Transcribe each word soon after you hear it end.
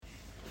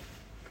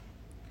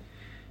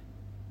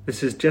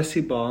This is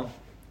Jesse Ball,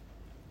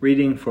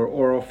 reading for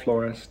Oral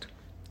Florist.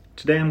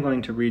 Today I'm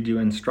going to read you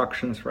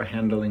instructions for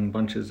handling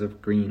bunches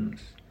of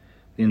greens.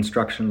 The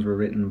instructions were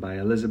written by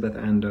Elizabeth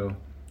Ando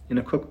in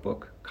a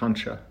cookbook,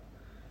 Concha,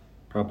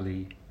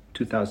 probably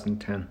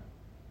 2010.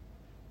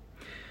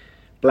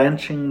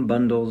 Blanching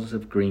bundles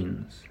of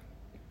greens.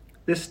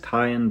 This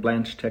tie and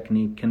blanch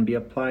technique can be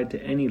applied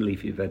to any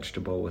leafy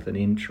vegetable with an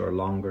inch or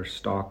longer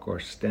stalk or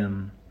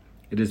stem.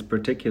 It is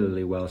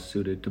particularly well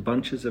suited to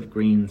bunches of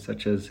greens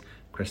such as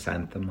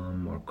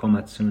chrysanthemum or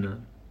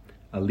komatsuna,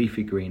 a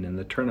leafy green in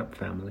the turnip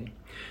family,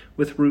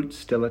 with roots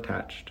still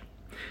attached.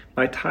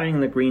 By tying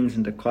the greens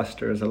into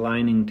clusters,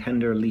 aligning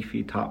tender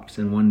leafy tops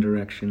in one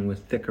direction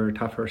with thicker,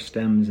 tougher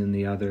stems in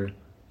the other,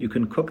 you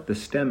can cook the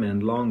stem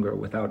end longer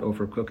without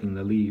overcooking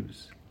the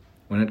leaves.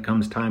 When it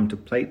comes time to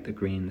plate the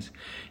greens,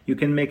 you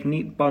can make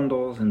neat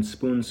bundles and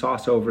spoon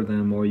sauce over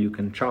them, or you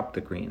can chop the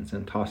greens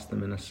and toss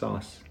them in a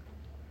sauce.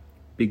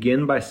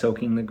 Begin by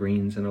soaking the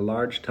greens in a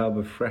large tub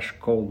of fresh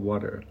cold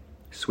water.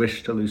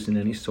 Swish to loosen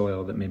any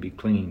soil that may be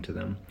clinging to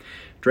them.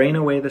 Drain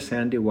away the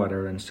sandy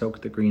water and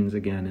soak the greens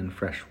again in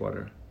fresh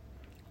water.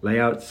 Lay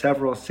out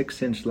several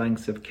 6-inch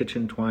lengths of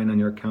kitchen twine on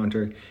your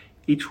counter.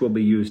 Each will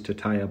be used to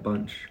tie a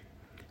bunch.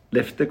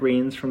 Lift the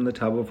greens from the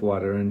tub of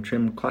water and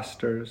trim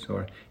clusters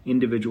or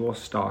individual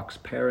stalks,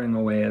 paring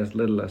away as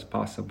little as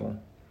possible.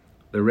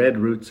 The red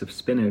roots of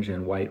spinach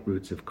and white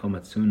roots of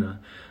komatsuna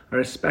are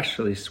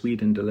especially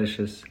sweet and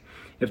delicious.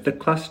 If the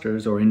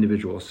clusters or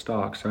individual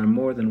stalks are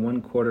more than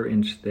 1/4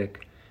 inch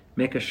thick,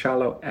 make a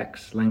shallow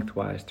X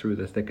lengthwise through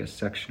the thickest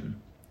section.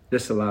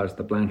 This allows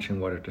the blanching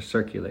water to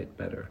circulate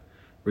better,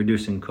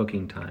 reducing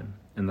cooking time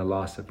and the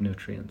loss of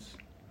nutrients.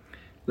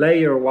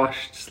 Lay your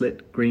washed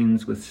slit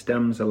greens with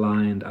stems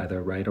aligned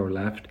either right or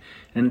left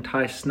and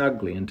tie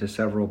snugly into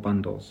several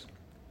bundles.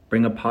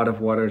 Bring a pot of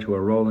water to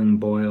a rolling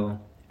boil.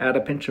 Add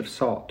a pinch of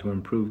salt to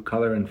improve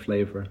color and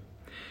flavor.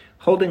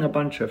 Holding a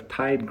bunch of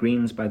tied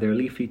greens by their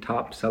leafy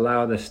tops,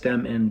 allow the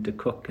stem end to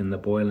cook in the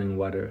boiling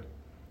water.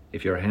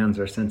 If your hands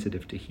are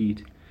sensitive to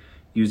heat,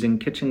 using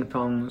kitchen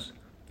tongs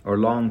or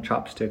long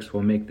chopsticks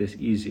will make this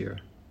easier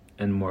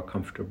and more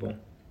comfortable.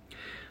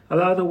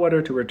 Allow the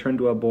water to return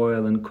to a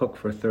boil and cook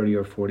for 30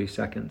 or 40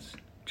 seconds.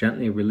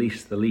 Gently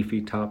release the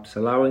leafy tops,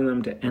 allowing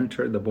them to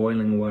enter the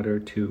boiling water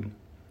too.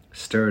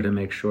 Stir to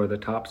make sure the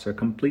tops are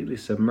completely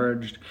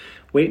submerged.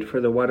 Wait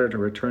for the water to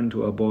return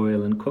to a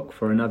boil and cook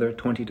for another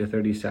 20 to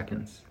 30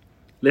 seconds.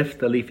 Lift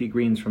the leafy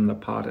greens from the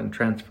pot and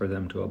transfer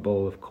them to a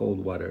bowl of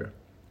cold water.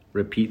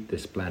 Repeat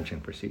this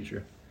blanching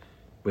procedure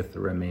with the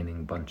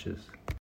remaining bunches.